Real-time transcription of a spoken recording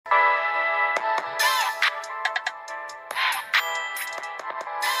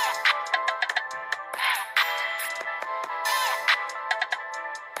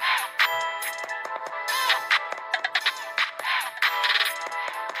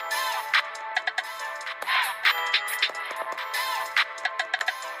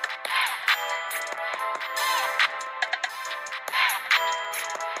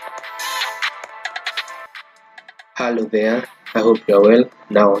Hello there, I hope you are well.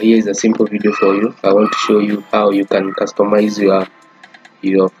 Now here is a simple video for you. I want to show you how you can customize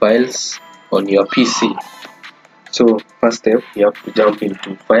your files on your PC. So first step, you have to jump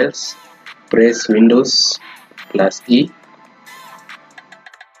into files, press Windows plus E.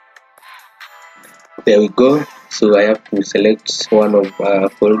 There we go. So I have to select one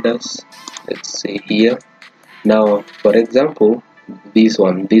of folders. Let's say here. Now for example, this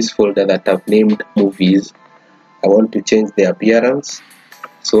folder that I've named movies, I want to change the appearance.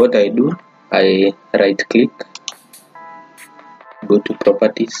 So what I do, I right click, go to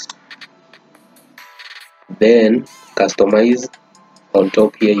properties, then customize. On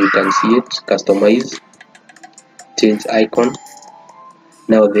top here you can see it, customize, change icon.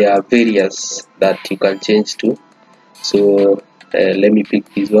 Now there are various that you can change to, so let me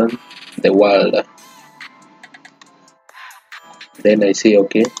pick this one, the world. Then I say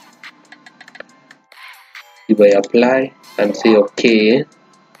okay. If I apply and say okay,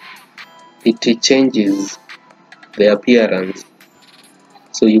 it changes the appearance.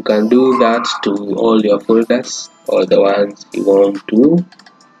 So you can do that to all your folders or the ones you want to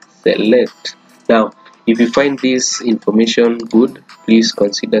select. Now if you find this information good, please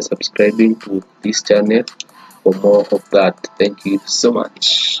consider subscribing to this channel for more of that. Thank you so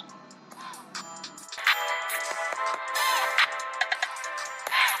much.